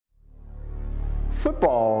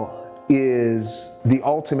Football is the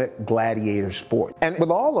ultimate gladiator sport. And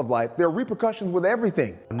with all of life, there are repercussions with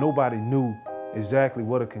everything. Nobody knew exactly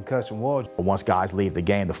what a concussion was. Once guys leave the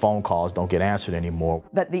game, the phone calls don't get answered anymore.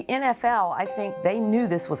 But the NFL, I think they knew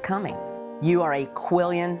this was coming. You are a $1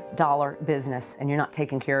 billion business and you're not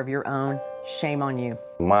taking care of your own. Shame on you.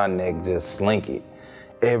 My neck just slinky.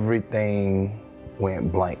 Everything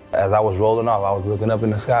went blank. As I was rolling off, I was looking up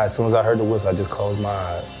in the sky. As soon as I heard the whistle, I just closed my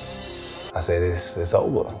eyes. I said, it's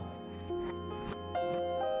over.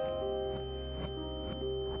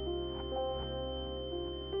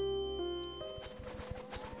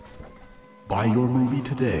 Buy your movie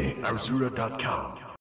today. Arzura.com.